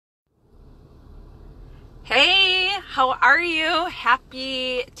Hey, how are you?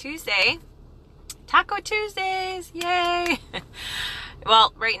 Happy Tuesday. Taco Tuesdays, yay!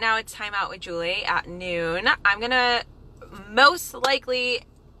 Well, right now it's time out with Julie at noon. I'm gonna most likely,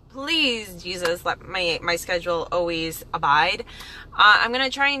 please Jesus, let my schedule always abide. I'm gonna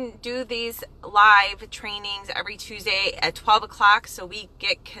try and do these live trainings every Tuesday at 12 o'clock so we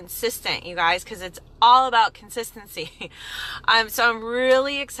get consistent, you guys, because it's all about consistency. So I'm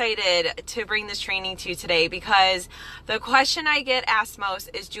really excited to bring this training to you today because the question I get asked most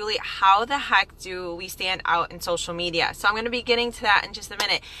is, Julie, how the heck do we stand out in social media? So I'm going to be getting to that in just a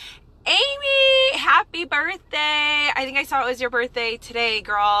minute. Amy, happy birthday. I think I saw it was your birthday today,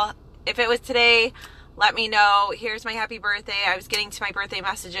 girl. If it was today, let me know. Here's my happy birthday. I was getting to my birthday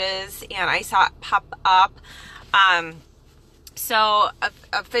messages and I saw it pop up. So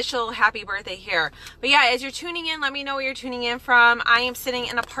official happy birthday here. But yeah, as you're tuning in, let me know where you're tuning in from. I am sitting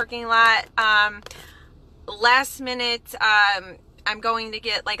in a parking lot. Last minute, I'm going to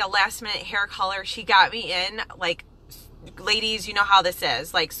get like a last minute hair color. She got me in, like, ladies, you know how this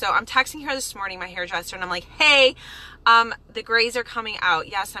is. Like, so I'm texting her this morning, my hairdresser, and I'm like, hey, the grays are coming out.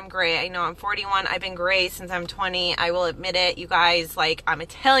 Yes, I'm gray. I know I'm 41. I've been gray since I'm 20. I will admit it, you guys. Like, I'm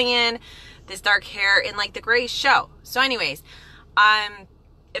Italian, this dark hair, and like the grays show. So anyways,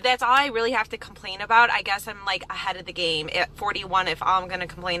 if that's all I really have to complain about, I guess I'm like ahead of the game at 41 if all I'm going to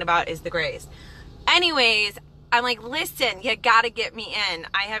complain about is the grays. Anyways, I'm like, listen, you got to get me in.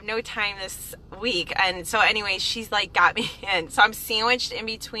 I have no time this week. And so anyways, she's like, got me in. So I'm sandwiched in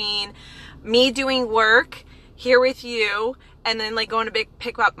between me doing work here with you and then like going to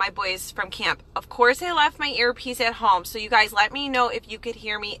pick up my boys from camp. Of course, I left my earpiece at home. So you guys let me know if you could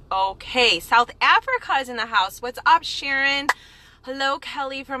hear me okay. South Africa is in the house. What's up, Sharon? Hello,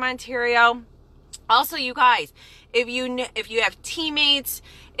 Kelly from Ontario. Also, you guys, if you have teammates,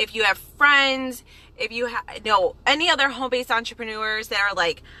 if you have friends, if you know any other home-based entrepreneurs that are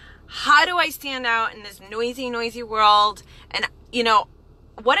like, how do I stand out in this noisy world? And you know,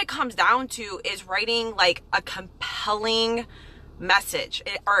 what it comes down to is writing like a compelling message,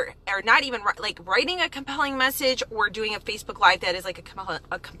 or not even like writing a compelling message or doing a Facebook Live that is like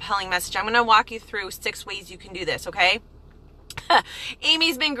a compelling message. I'm going to walk you through 6 ways you can do this, okay?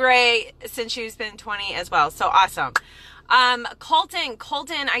 Amy's been great since she's been 20 as well. So awesome.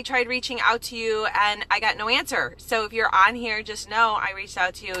 Colton, I tried reaching out to you and I got no answer. So if you're on here, just know I reached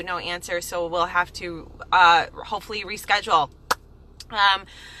out to you, no answer. So we'll have to, hopefully reschedule.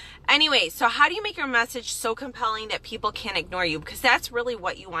 Anyway, so how do you make your message so compelling that people can't ignore you? Because that's really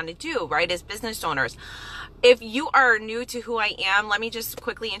what you want to do, right? As business owners. If you are new to who I am, let me just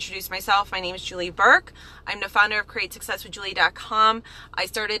quickly introduce myself. My name is Julie Burke. I'm the founder of CreateSuccessWithJulie.com. I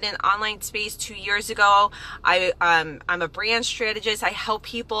started in online space 2 years ago. I'm a brand strategist. I help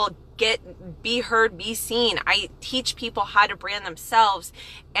people be heard, be seen. I teach people how to brand themselves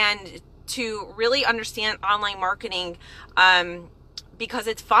and to really understand online marketing, because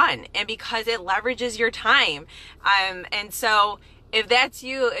it's fun and because it leverages your time. And so if that's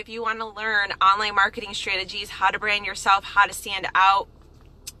you, if you want to learn online marketing strategies, how to brand yourself, how to stand out,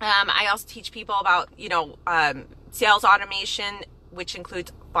 I also teach people about, sales automation, which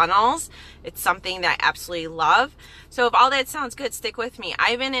includes funnels. It's something that I absolutely love. So if all that sounds good, stick with me.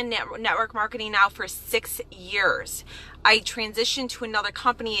 I've been in network marketing now for 6 years. I transitioned to another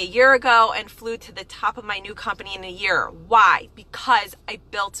company a year ago and flew to the top of my new company in a year. Why? Because I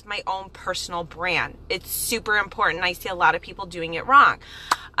built my own personal brand. It's super important. I see a lot of people doing it wrong.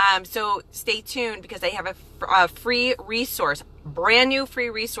 So stay tuned because I have a free resource, brand new free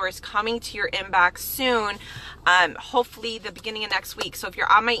resource coming to your inbox soon. Hopefully the beginning of next week. So if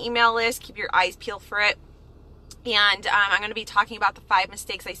you're on my email list, keep your eyes peeled for it. And I'm going to be talking about the 5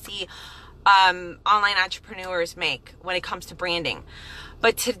 mistakes I see online entrepreneurs make when it comes to branding.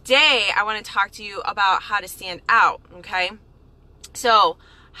 But today I want to talk to you about how to stand out. Okay. So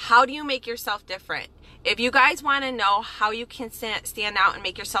how do you make yourself different? If you guys want to know how you can stand out and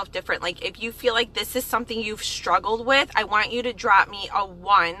make yourself different, like if you feel like this is something you've struggled with, I want you to drop me a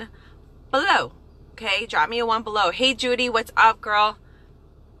 1 below. Okay. Drop me a 1 below. Hey, Judy, what's up, girl?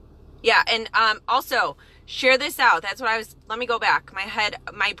 Yeah. And, also share this out. That's what let me go back.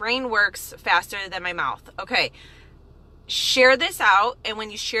 My brain works faster than my mouth. Okay. Share this out. And when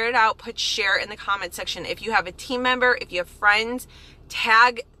you share it out, put share in the comment section. If you have a team member, if you have friends,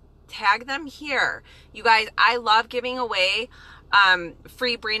 tag them here. You guys, I love giving away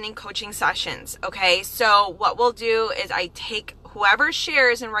free branding coaching sessions. Okay. So what we'll do is I take whoever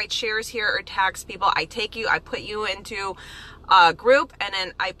shares and writes shares here or tags people, I put you into a group, and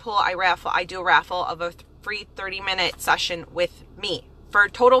then I do a raffle of a free 30-minute session with me. for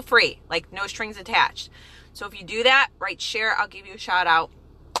total free, like no strings attached. So if you do that, right, share, I'll give you a shout out.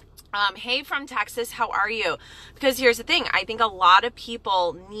 Hey from Texas, how are you? Because here's the thing, I think a lot of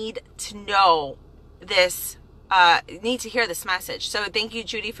people need to know this, need to hear this message. So thank you,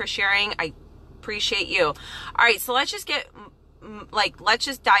 Judy, for sharing. I appreciate you. All right, so let's just let's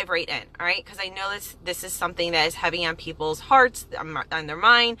just dive right in, all right? Because I know this is something that is heavy on people's hearts, on their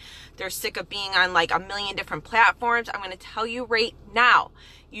mind. They're sick of being on like a million different platforms. I'm going to tell you right now,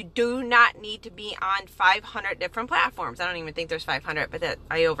 you do not need to be on 500 different platforms. I don't even think there's 500, but that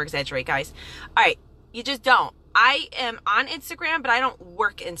I over-exaggerate, guys. All right, you just don't. I am on Instagram, but I don't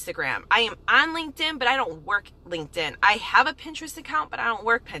work Instagram. I am on LinkedIn, but I don't work LinkedIn. I have a Pinterest account, but I don't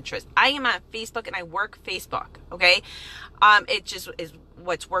work Pinterest. I am on Facebook and I work Facebook, okay? It just is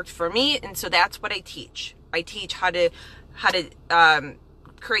what's worked for me, and so that's what I teach. I teach how to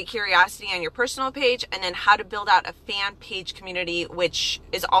create curiosity on your personal page, and then how to build out a fan page community, which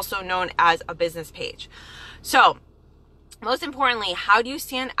is also known as a business page. So most importantly, how do you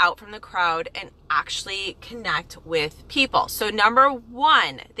stand out from the crowd and actually connect with people? So number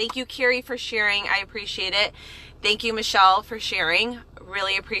one, thank you, Carrie, for sharing. I appreciate it. Thank you, Michelle, for sharing.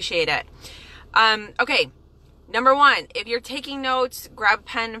 Really appreciate it. Okay, number one, if you're taking notes, grab a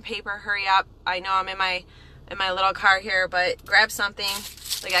pen and paper, hurry up. I know I'm in my little car here, but grab something.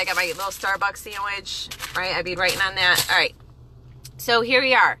 Like I got my little Starbucks sandwich, right? I'd be writing on that. All right. So here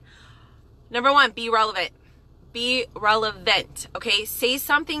we are. Number one, be relevant. Be relevant, okay? Say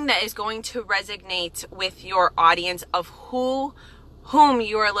something that is going to resonate with your audience of whom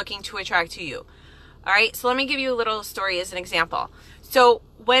you are looking to attract to you. All right, so let me give you a little story as an example. So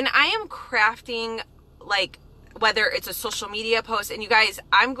when I am crafting, like, whether it's a social media post, and you guys,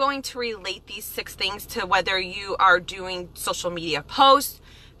 I'm going to relate these 6 things to whether you are doing social media posts,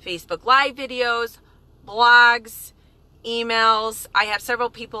 Facebook Live videos, blogs, emails. I have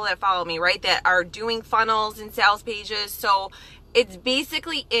several people that follow me, right, that are doing funnels and sales pages. So it's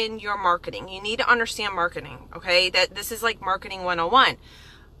basically in your marketing. You need to understand marketing, okay? That this is like marketing 101.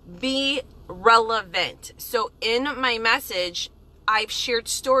 Be relevant. So in my message, I've shared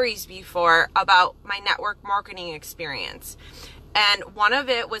stories before about my network marketing experience. And one of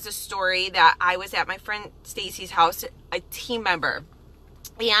it was a story that I was at my friend Stacy's house, a team member.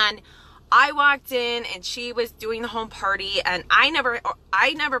 And I walked in and she was doing the home party, and I never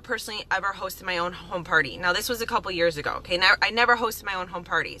personally ever hosted my own home party. Now this was a couple years ago, okay? I never hosted my own home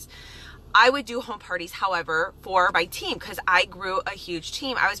parties. I would do home parties, however, for my team, because I grew a huge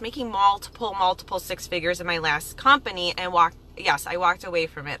team. I was making multiple 6 figures in my last company, and I walked away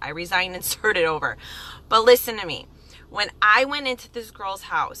from it. I resigned and started over. But listen to me. When I went into this girl's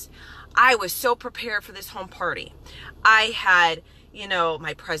house, I was so prepared for this home party. I had,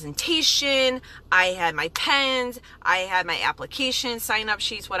 my presentation, I had my pens, I had my application, sign-up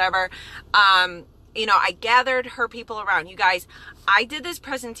sheets, whatever. I gathered her people around. You guys, I did this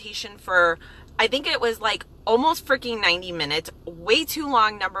presentation for, I think it was like almost freaking 90 minutes, way too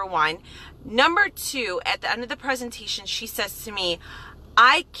long, number one. Number two, at the end of the presentation, she says to me,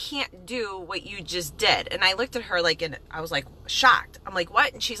 I can't do what you just did. And I looked at her like, and I was like shocked. I'm like,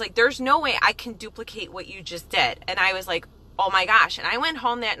 what? And she's like, there's no way I can duplicate what you just did. And I was like, oh my gosh. And I went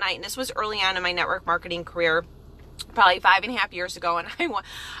home that night, and this was early on in my network marketing career, probably 5.5 years ago. And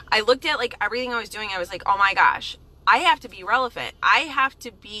I looked at like everything I was doing. I was like, oh my gosh, I have to be relevant. I have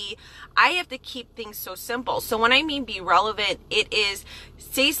to keep things so simple. So when I mean be relevant, it is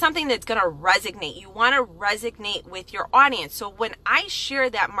say something that's going to resonate. You want to resonate with your audience. So when I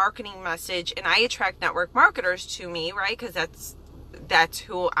share that marketing message and I attract network marketers to me, right? Because that's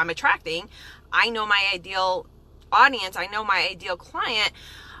who I'm attracting. I know my ideal audience. I know my ideal client.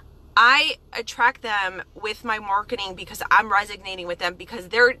 I attract them with my marketing because I'm resonating with them, because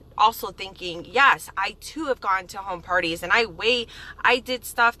they're also thinking, yes, I too have gone to home parties and I did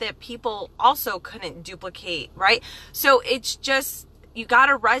stuff that people also couldn't duplicate, right? So it's just, you got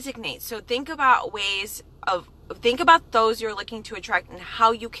to resonate. So think about those you're looking to attract and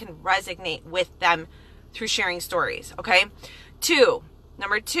how you can resonate with them through sharing stories, okay?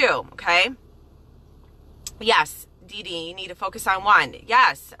 Number two, okay? Yes. Dee Dee, you need to focus on one.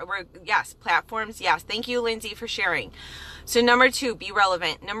 Yes, platforms. Yes. Thank you, Lindsay, for sharing. So number two, be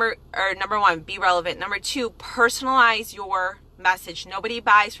relevant. Number one, be relevant. Number two, personalize your message. Nobody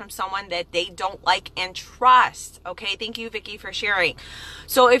buys from someone that they don't like and trust. Okay. Thank you, Vicky, for sharing.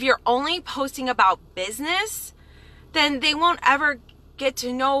 So if you're only posting about business, then they won't ever get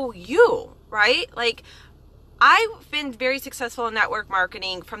to know you, right? Like, I've been very successful in network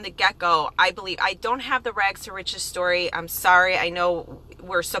marketing from the get-go. I believe I don't have the rags to riches story. I'm sorry. I know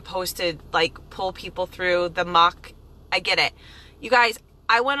we're supposed to like pull people through the muck. I get it. You guys,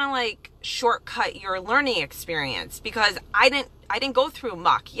 I want to like shortcut your learning experience because I didn't go through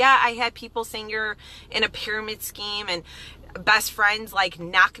muck. Yeah, I had people saying you're in a pyramid scheme and best friends like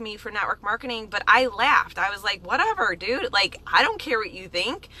knock me for network marketing, but I laughed. I was like, whatever, dude. Like, I don't care what you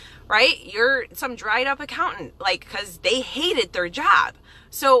think, right? You're some dried up accountant, like, because they hated their job.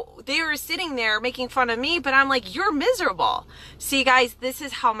 So they were sitting there making fun of me, but I'm like, you're miserable. See, guys, this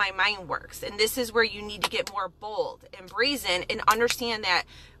is how my mind works. And this is where you need to get more bold and brazen and understand that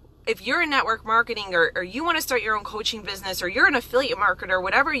if you're in network marketing or you want to start your own coaching business or you're an affiliate marketer,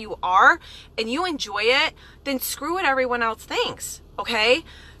 whatever you are, and you enjoy it, then screw what everyone else thinks. Okay.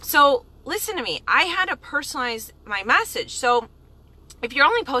 So listen to me. I had to personalize my message. So if you're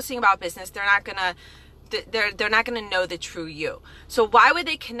only posting about business, they're not going to know the true you. So why would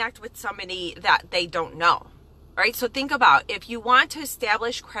they connect with somebody that they don't know? Right? So think about, if you want to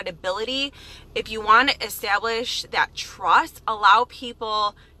establish credibility, if you want to establish that trust, allow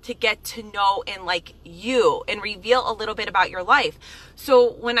people to get to know and like you and reveal a little bit about your life.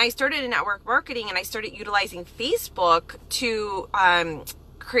 So when I started in network marketing and I started utilizing Facebook to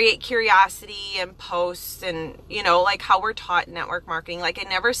create curiosity and posts and, you know, like how we're taught in network marketing, like I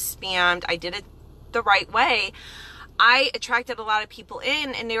never spammed, I did it the right way. I attracted a lot of people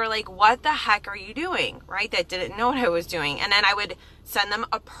in and they were like, what the heck are you doing? Right? That didn't know what I was doing. And then I would send them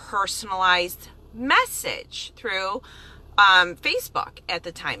a personalized message through Facebook at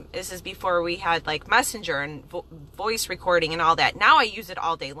the time. This is before we had like Messenger and voice recording and all that. Now I use it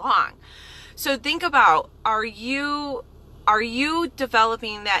all day long. So think about, are you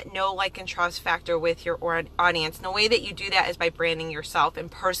developing that know, like, and trust factor with your audience? And the way that you do that is by branding yourself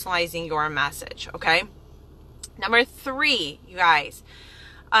and personalizing your message. Okay. Number 3, you guys,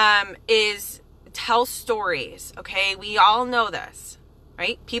 is tell stories. Okay. We all know this,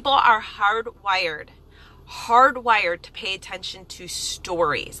 right? People are hardwired to pay attention to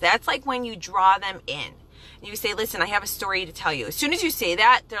stories. That's like when you draw them in and you say, listen, I have a story to tell you. As soon as you say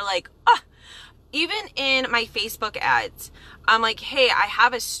that, they're like, ah. Even in my Facebook ads, I'm like, hey, I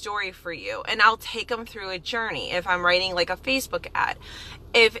have a story for you, and I'll take them through a journey. If I'm writing like a Facebook ad,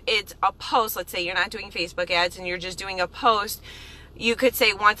 if it's a post, let's say you're not doing Facebook ads and you're just doing a post, you could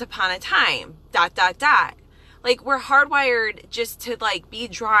say once upon a time, ... Like, we're hardwired just to like be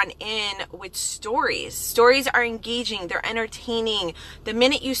drawn in with stories. Stories are engaging. They're entertaining. The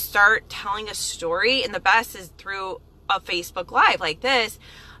minute you start telling a story, and the best is through a Facebook Live like this,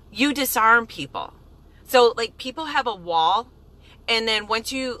 you disarm people. So like, people have a wall, and then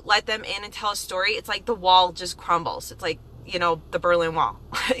once you let them in and tell a story, it's like the wall just crumbles. It's like, you know, the Berlin Wall.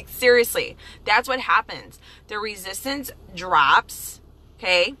 Like, seriously, that's what happens. Their resistance drops.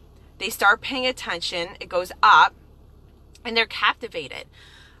 Okay. They start paying attention. It goes up and they're captivated.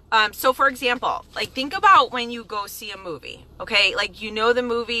 So for example, like, think about when you go see a movie, okay? Like, you know, the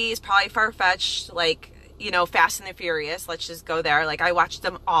movie is probably far-fetched, like, you know, Fast and the Furious. Let's just go there. Like, I watched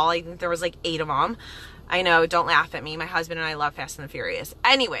them all. I think there was like 8 of them. I know, don't laugh at me. My husband and I love Fast and the Furious.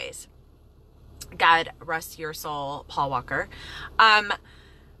 Anyways, God rest your soul, Paul Walker.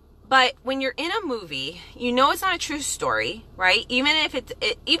 But when you're in a movie, you know it's not a true story, right? Even if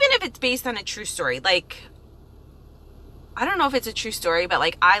it's based on a true story, like, I don't know if it's a true story, but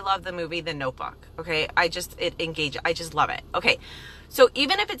like, I love the movie The Notebook. Okay, I just love it. Okay, so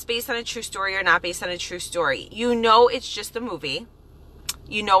even if it's based on a true story or not based on a true story, you know it's just a movie.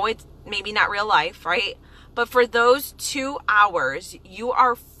 You know it's maybe not real life, right? But for those 2 hours, you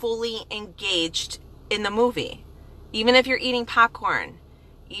are fully engaged in the movie. Even if you're eating popcorn,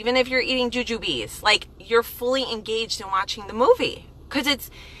 even if you're eating jujubes, like, you're fully engaged in watching the movie, because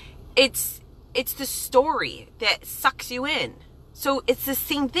it's the story that sucks you in. So it's the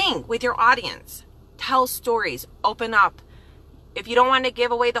same thing with your audience. Tell stories, open up. If you don't want to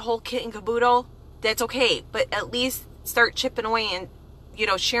give away the whole kit and caboodle, that's okay, but at least start chipping away and, you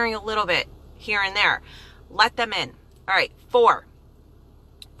know, sharing a little bit here and there. Let them in. All right, 4.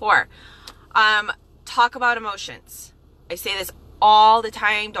 Talk about emotions. I say this all the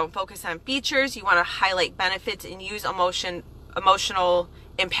time. Don't focus on features. You want to highlight benefits and use emotional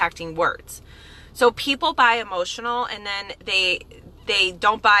impacting words. So people buy emotional, and then they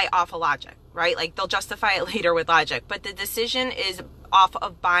don't buy off of logic, right? Like, they'll justify it later with logic, but the decision is off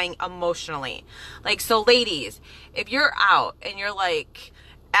of buying emotionally. Like, so ladies, if you're out and you're like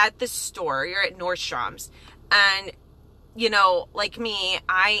at the store, you're at Nordstrom's, and, you know, like me,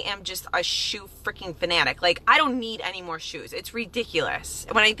 I am just a shoe freaking fanatic. Like, I don't need any more shoes. It's ridiculous.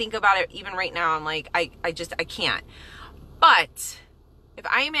 When I think about it, even right now, I'm like, I can't. But if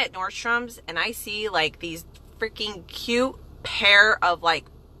I am at Nordstrom's and I see like these freaking cute pair of like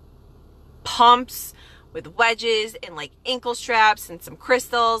pumps with wedges and like ankle straps and some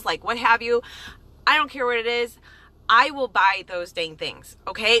crystals, like what have you. I don't care what it is. I will buy those dang things,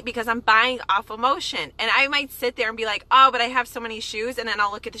 okay? Because I'm buying off emotion. And I might sit there and be like, oh, but I have so many shoes. And then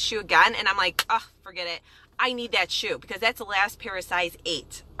I'll look at the shoe again and I'm like, oh, forget it. I need that shoe because that's the last pair of size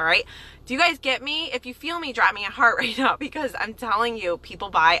 8, all right? Do you guys get me? If you feel me, drop me a heart right now, because I'm telling you,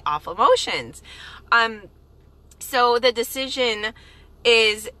 people buy off emotions. So the decision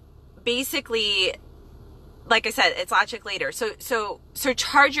is basically, like I said, it's logic later. So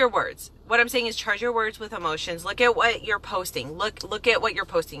charge your words. What I'm saying is charge your words with emotions. Look at what you're posting. Look at what you're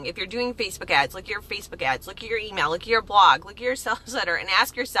posting. If you're doing Facebook ads, look at your Facebook ads. Look at your email. Look at your blog. Look at your sales letter, and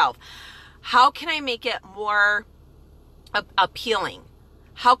ask yourself, how can I make it more appealing?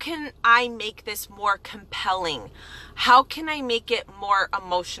 How can I make this more compelling? How can I make it more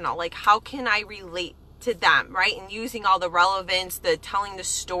emotional? Like, how can I relate to them, right? And using all the relevance, the telling the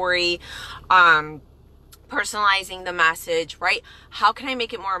story, personalizing the message, right? How can I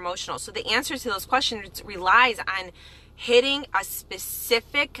make it more emotional? So the answer to those questions relies on hitting a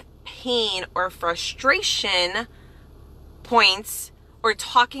specific pain or frustration points, or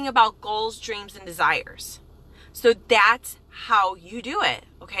talking about goals, dreams, and desires. So that's how you do it,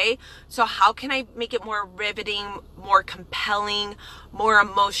 okay? So how can I make it more riveting, more compelling, more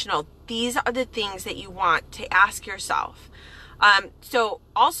emotional? These are the things that you want to ask yourself. So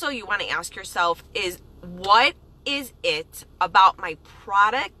also you want to ask yourself is, what is it about my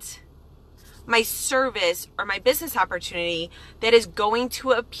product, my service, or my business opportunity that is going to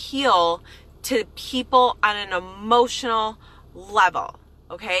appeal to people on an emotional level?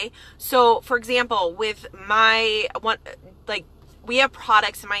 Okay, so for example, with my one, like, we have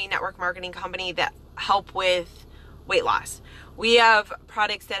products in my network marketing company that help with weight loss. We have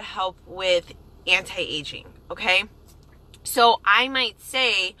products that help with anti-aging. Okay, so I might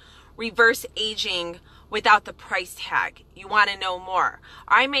say reverse aging without the price tag. You want to know more?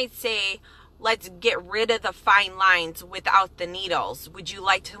 Or I might say, let's get rid of the fine lines without the needles. Would you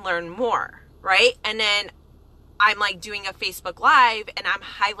like to learn more? Right? And then I'm like doing a Facebook Live and I'm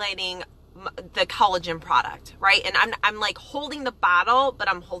highlighting the collagen product, right? And I'm like holding the bottle, but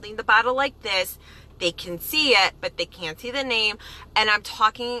I'm holding the bottle like this. They can see it, but they can't see the name. And I'm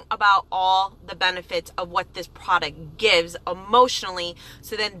talking about all the benefits of what this product gives emotionally,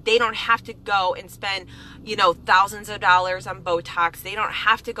 so then they don't have to go and spend, you know, thousands of dollars on Botox. They don't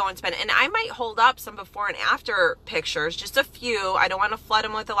have to go and spend, and I might hold up some before and after pictures, just a few. I don't want to flood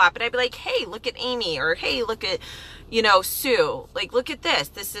them with a lot, but I'd be like, hey, look at Amy, or hey, look at, you know, Sue. Like, look at this.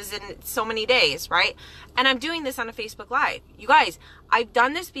 This is in so many days, right? And I'm doing this on a Facebook Live. You guys, I've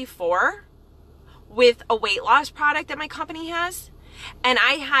done this before with a weight loss product that my company has, and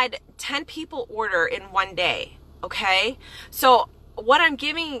I had 10 people order in one day. Okay, so what I'm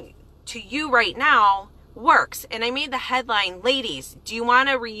giving to you right now works. And I made the headline, ladies, do you want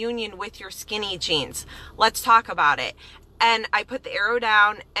a reunion with your skinny jeans? Let's talk about it. And I put the arrow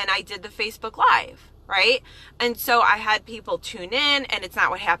down and I did the Facebook Live, right? And so I had people tune in, and it's not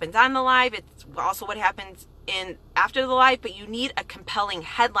what happens on the live, it's also what happens in after the live, but you need a compelling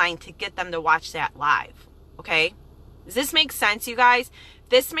headline to get them to watch that live. Okay, does this make sense, you guys? If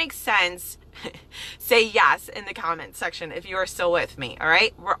this makes sense, say yes in the comment section if you are still with me. All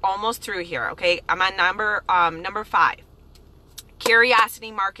right, we're almost through here. Okay, I'm on number 5,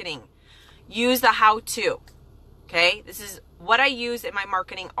 curiosity marketing. Use the how-to. Okay, this is what I use in my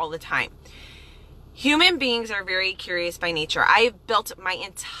marketing all the time. Human beings are very curious by nature. I have built my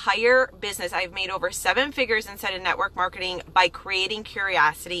entire business. I've made over 7 figures inside of network marketing by creating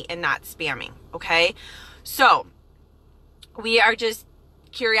curiosity and not spamming. Okay, so we are just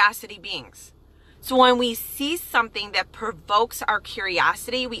curiosity beings. So when we see something that provokes our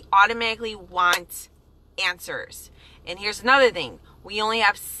curiosity, we automatically want answers. And here's another thing. We only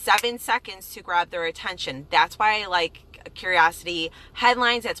have 7 seconds to grab their attention. That's why I like curiosity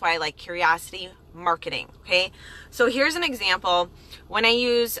headlines. That's why I like curiosity marketing. Okay, so here's an example. When I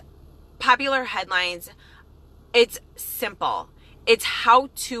use popular headlines, it's simple. It's how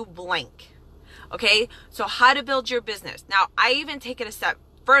to blank. Okay, so how to build your business. Now I even take it a step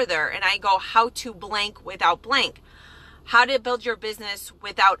further and I go how to blank without blank. How to build your business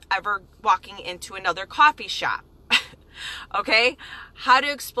without ever walking into another coffee shop. Okay, how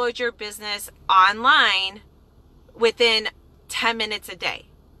to explode your business online within 10 minutes a day.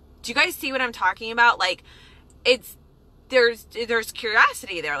 Do you guys see what I'm talking about? Like, there's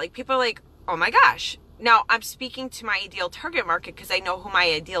curiosity there. Like, people are like, oh my gosh. Now I'm speaking to my ideal target market because I know who my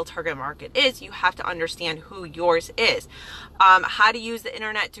ideal target market is. You have to understand who yours is. How to use the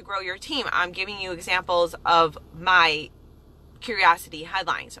internet to grow your team. I'm giving you examples of my curiosity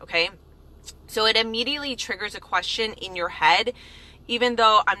headlines. Okay. So it immediately triggers a question in your head, even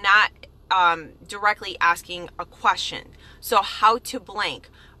though I'm not directly asking a question. So how to blank,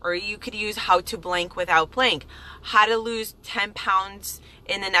 or you could use how to blank without blank. How to lose 10 pounds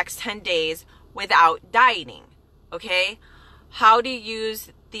in the next 10 days without dieting, okay? How to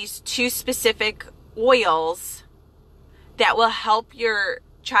use these 2 specific oils that will help your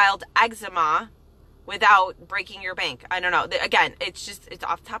child eczema without breaking your bank. I don't know. Again, it's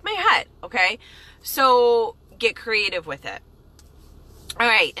off the top of my head, okay? So get creative with it. All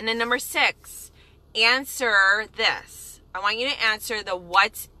right, and then number 6, answer this. I want you to answer the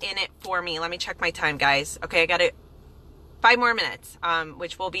what's in it for me. Let me check my time, guys. Okay, I got 5 more minutes,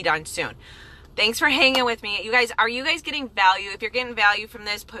 which will be done soon. Thanks for hanging with me. You guys, are you guys getting value? If you're getting value from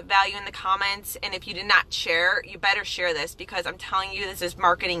this, put value in the comments. And if you did not share, you better share this, because I'm telling you, this is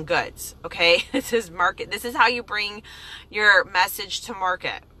marketing goods, okay? This is how you bring your message to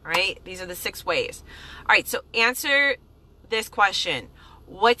market, right? These are the 6 ways. All right, so answer this question.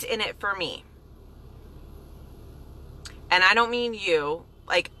 What's in it for me? And I don't mean you.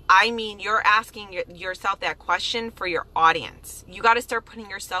 I mean, you're asking yourself that question for your audience. You got to start putting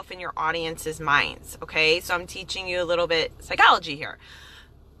yourself in your audience's minds, okay? So I'm teaching you a little bit psychology here.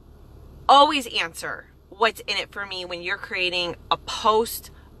 Always answer what's in it for me when you're creating a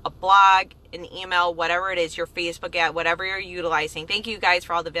post, a blog, an email, whatever it is, your Facebook ad, whatever you're utilizing. Thank you guys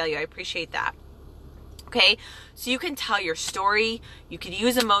for all the value. I appreciate that. Okay, so you can tell your story, you can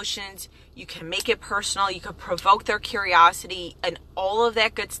use emotions, you can make it personal, you can provoke their curiosity, and all of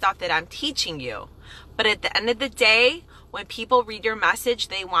that good stuff that I'm teaching you. But at the end of the day, when people read your message,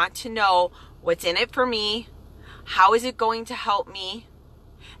 they want to know what's in it for me, how is it going to help me,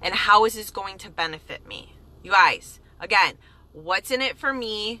 and how is this going to benefit me? You guys, again, what's in it for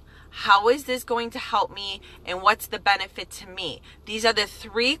me? How is this going to help me? And what's the benefit to me? These are the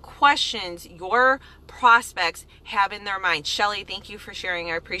 3 questions your prospects have in their mind. Shelly, thank you for sharing.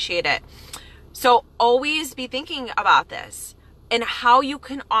 I appreciate it. So always be thinking about this and how you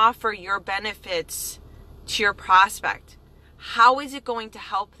can offer your benefits to your prospect. How is it going to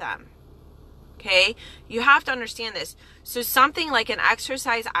help them? Okay, you have to understand this. So something like an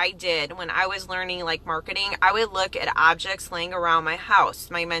exercise I did when I was learning marketing, I would look at objects laying around my house.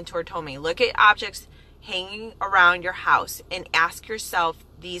 My mentor told me, look at objects hanging around your house and ask yourself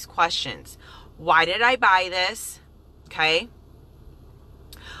these questions. Why did I buy this? Okay.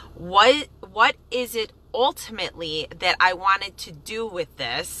 What is it ultimately that I wanted to do with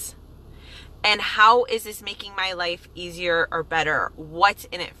this? And how is this making my life easier or better? What's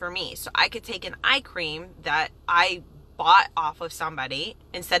in it for me? So I could take an eye cream that I bought off of somebody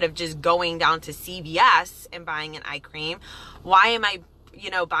instead of just going down to CVS and buying an eye cream. Why am I,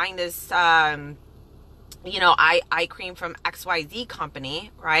 buying this, eye cream from XYZ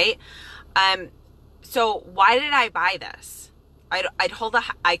company, right? So why did I buy this? I'd hold the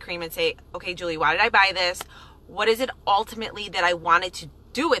eye cream and say, okay, Julie, why did I buy this? What is it ultimately that I wanted to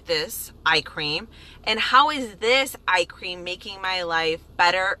do with this eye cream, and how is this eye cream making my life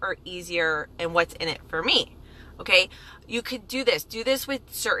better or easier, and what's in it for me? Okay, you could do this with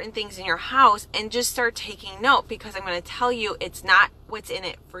certain things in your house and just start taking note, because I'm going to tell you, it's not what's in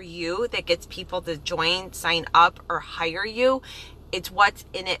it for you that gets people to join, sign up, or hire you. It's what's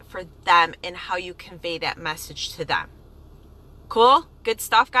in it for them and how you convey that message to them. Cool? Good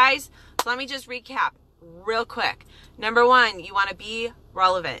stuff, guys. So let me just recap real quick. Number 1, you want to be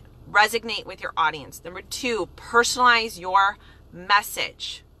relevant, resonate with your audience. Number 2, personalize your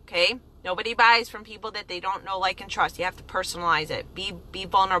message. Okay, nobody buys from people that they don't know, like, and trust. You have to personalize it. Be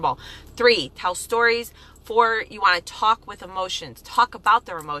vulnerable. 3, tell stories. 4, you want to talk with emotions. Talk about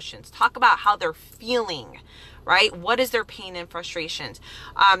their emotions. Talk about how they're feeling, right? What is their pain and frustrations?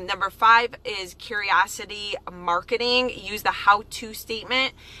 Number 5 is curiosity marketing. Use the how-to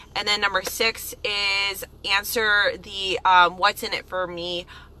statement. And then number 6 is answer the what's in it for me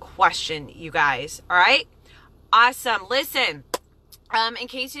question, you guys. All right? Awesome. Listen, in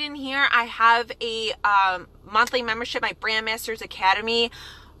case you didn't hear, I have a monthly membership, my Brand Masters Academy,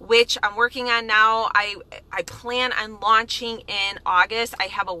 which I'm working on now. I plan on launching in August. I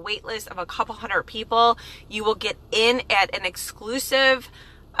have a wait list of a couple hundred people. You will get in at an exclusive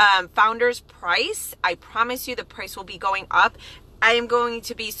founder's price. I promise you the price will be going up. I am going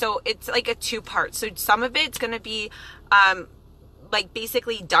to be, so it's like a 2-part. So some of it's going to be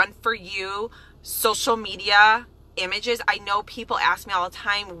basically done for you, social media images. I know people ask me all the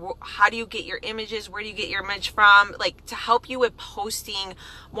time, how do you get your images? Where do you get your image from? To help you with posting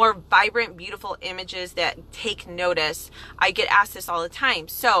more vibrant, beautiful images that take notice. I get asked this all the time.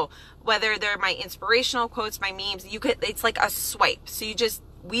 So whether they're my inspirational quotes, my memes, it's like a swipe. So you just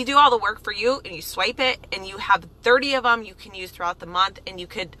we do all the work for you, and you swipe it, and you have 30 of them you can use throughout the month, and you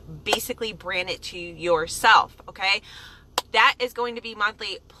could basically brand it to yourself, okay? That is going to be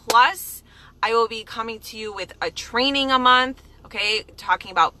monthly. Plus, I will be coming to you with a training a month, okay?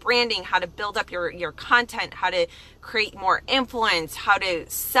 Talking about branding, how to build up your content, how to create more influence, how to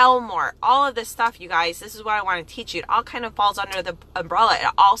sell more, all of this stuff, you guys. This is what I want to teach you. It all kind of falls under the umbrella.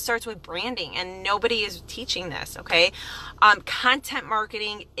 It all starts with branding, and nobody is teaching this, okay? Content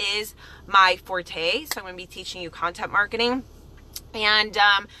marketing is my forte, so I'm going to be teaching you content marketing.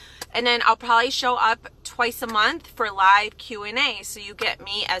 And then I'll probably show up twice a month for live Q&A, so you get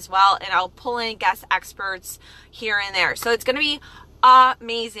me as well, and I'll pull in guest experts here and there. So it's going to be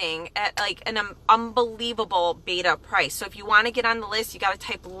amazing at like an unbelievable beta price. So if you want to get on the list, you got to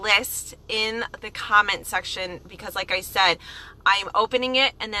type list in the comment section, because like I said, I'm opening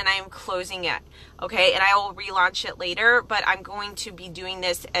it and then I'm closing it, okay? And I will relaunch it later, but I'm going to be doing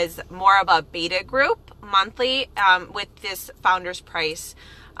this as more of a beta group monthly with this founder's price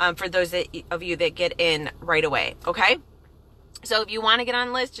for those of you that get in right away, okay? So if you want to get on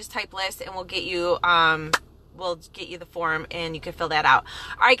the list, just type list and we'll get you the form and you can fill that out.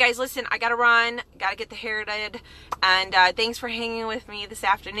 All right, guys, listen, I gotta run, gotta get the hair did, and thanks for hanging with me this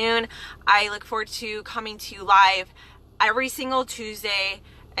afternoon. I look forward to coming to you live every single Tuesday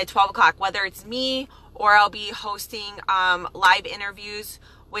at 12 o'clock, whether it's me or I'll be hosting live interviews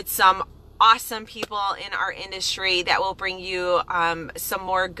with some awesome people in our industry that will bring you some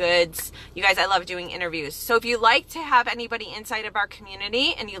more goods. You guys, I love doing interviews. So if you like to have anybody inside of our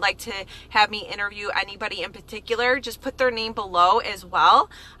community and you like to have me interview anybody in particular, just put their name below as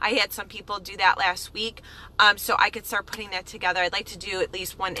well. I had some people do that last week, so I could start putting that together. I'd like to do at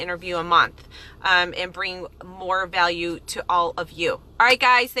least one interview a month and bring more value to all of you. All right,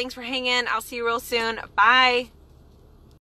 guys, thanks for hanging. I'll see you real soon. Bye.